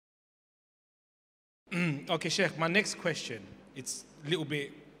Okay, Sheikh, my next question, it's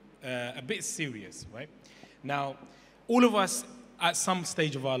a bit serious, right? Now, all of us at some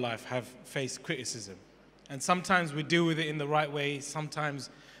stage of our life have faced criticism. And sometimes we deal with it in the right way, sometimes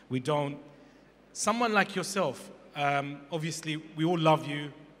we don't. Someone like yourself, obviously we all love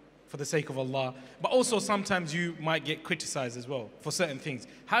you for the sake of Allah, but also sometimes you might get criticized as well for certain things.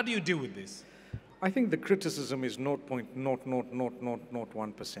 How do you deal with this? I think the criticism is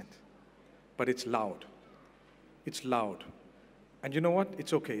 0.00001%, but it's loud. It's loud. And you know what?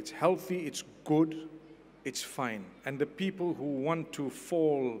 It's okay. It's healthy, it's good, it's fine. And the people who want to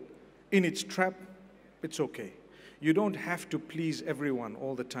fall in its trap, it's okay. You don't have to please everyone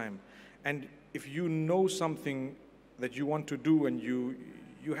all the time. And if you know something that you want to do and you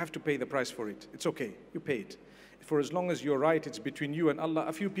have to pay the price for it, it's okay. You pay it. For as long as you're right, it's between you and Allah.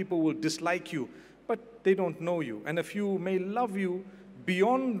 A few people will dislike you, but they don't know you. And a few may love you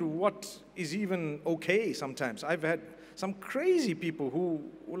beyond what is even okay sometimes. I've had some crazy people who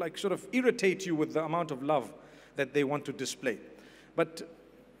like sort of irritate you with the amount of love that they want to display. But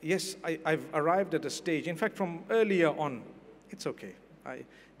yes, I've arrived at a stage, in fact from earlier on, it's okay.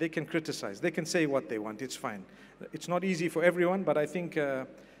 They can criticize, they can say what they want, it's fine. It's not easy for everyone, but I think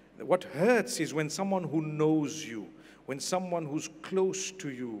what hurts is when someone who knows you, when someone who's close to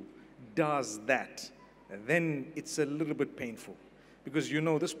you does that, then it's a little bit painful. Because you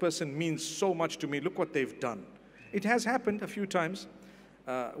know, this person means so much to me, look what they've done. It has happened a few times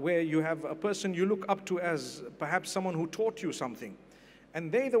where you have a person you look up to as perhaps someone who taught you something.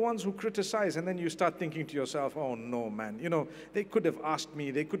 And they're the ones who criticize, and then you start thinking to yourself, oh no, man, you know, they could have asked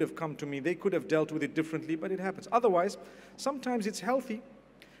me, they could have come to me, they could have dealt with it differently, but it happens. Otherwise, sometimes it's healthy.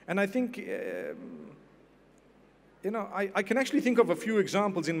 And I think, you know, I can actually think of a few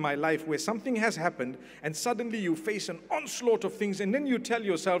examples in my life where something has happened, and suddenly you face an onslaught of things, and then you tell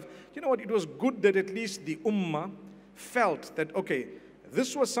yourself, you know what, it was good that at least the ummah felt that, okay,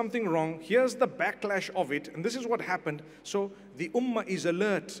 this was something wrong, here's the backlash of it, and this is what happened. So the ummah is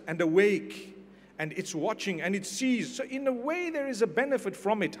alert and awake, and it's watching and it sees. So in a way there is a benefit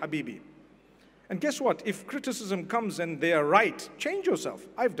from it, Habibi. And guess what? If criticism comes and they are right, change yourself.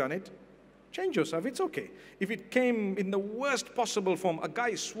 I've done it. Change yourself, it's okay. If it came in the worst possible form, a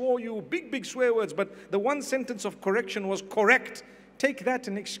guy swore you, big swear words, but the one sentence of correction was correct, take that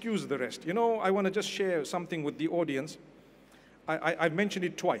and excuse the rest. You know, I want to just share something with the audience. I've mentioned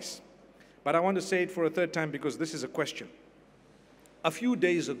it twice, but I want to say it for a third time because this is a question. A few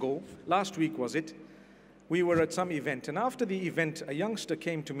days ago, last week was it, we were at some event, and after the event, a youngster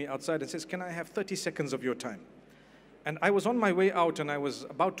came to me outside and says, can I have 30 seconds of your time? And I was on my way out and I was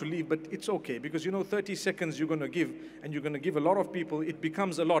about to leave, but it's okay, because you know, 30 seconds you're going to give, and you're going to give a lot of people, it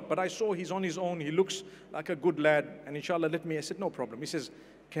becomes a lot. But I saw he's on his own, he looks like a good lad, and inshallah, let me, I said, no problem. He says,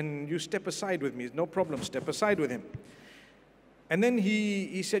 can you step aside with me? No problem, step aside with him. And then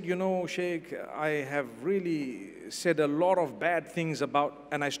he said, you know, Sheikh, I have really said a lot of bad things about,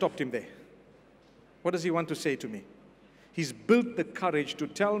 and I stopped him there. What does he want to say to me? He's built the courage to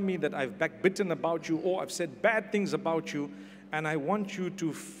tell me that I've backbitten about you, or I've said bad things about you, and I want you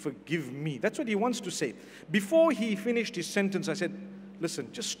to forgive me. That's what he wants to say. Before he finished his sentence, I said, listen,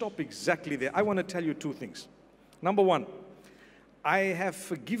 just stop exactly there. I want to tell you two things. Number one, I have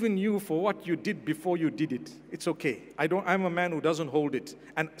forgiven you for what you did before you did it. It's okay. I'm a man who doesn't hold it.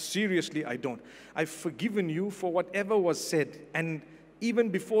 And seriously, I don't. I've forgiven you for whatever was said, and even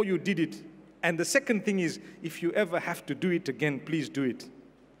before you did it. And the second thing is, if you ever have to do it again, please do it.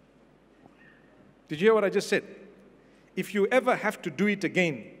 Did you hear what I just said? If you ever have to do it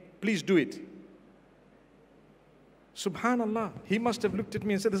again, please do it. Subhanallah. He must have looked at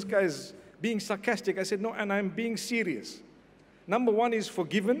me and said, this guy is being sarcastic. I said, no, and I'm being serious. Number one is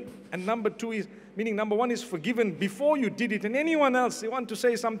forgiven, and number two is, meaning number one is forgiven before you did it, and anyone else, they want to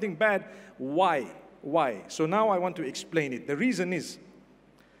say something bad. Why? Why? So now I want to explain it. The reason is,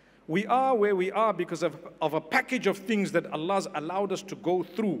 we are where we are because of a package of things that Allah's allowed us to go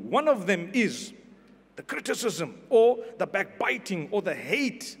through. One of them is the criticism, or the backbiting, or the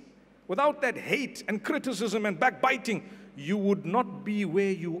hate. Without that hate and criticism and backbiting, you would not be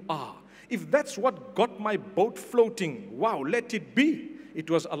where you are. If that's what got my boat floating, wow, let it be. It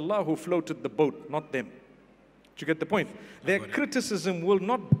was Allah who floated the boat, not them. Do you get the point? Their criticism will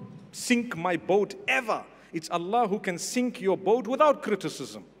not sink my boat ever. It's Allah who can sink your boat without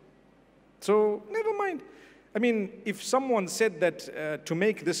criticism. So, never mind. I mean, if someone said that to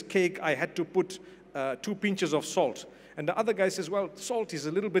make this cake, I had to put 2 pinches of salt, and the other guy says, well, salt is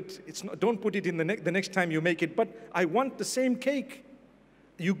a little bit, it's not, don't put it in the next time you make it, but I want the same cake.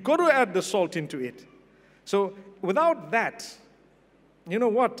 You got to add the salt into it. So without that, you know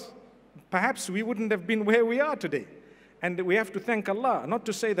what? perhaps we wouldn't have been where we are today. And we have to thank Allah. Not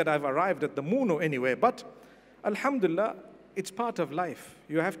to say that I've arrived at the moon or anywhere, but alhamdulillah, it's part of life.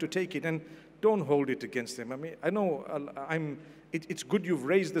 You have to take it and don't hold it against them. I mean, I know it's good you've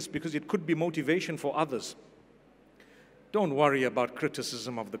raised this because it could be motivation for others. Don't worry about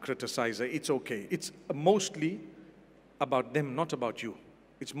criticism of the criticizer. It's okay. It's mostly about them, not about you.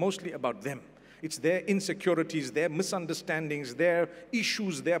 It's mostly about them. It's their insecurities, their misunderstandings, their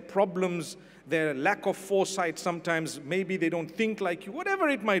issues, their problems, their lack of foresight sometimes. Maybe they don't think like you, whatever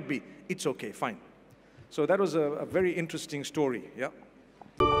it might be. It's okay, fine. So that was a very interesting story, yeah.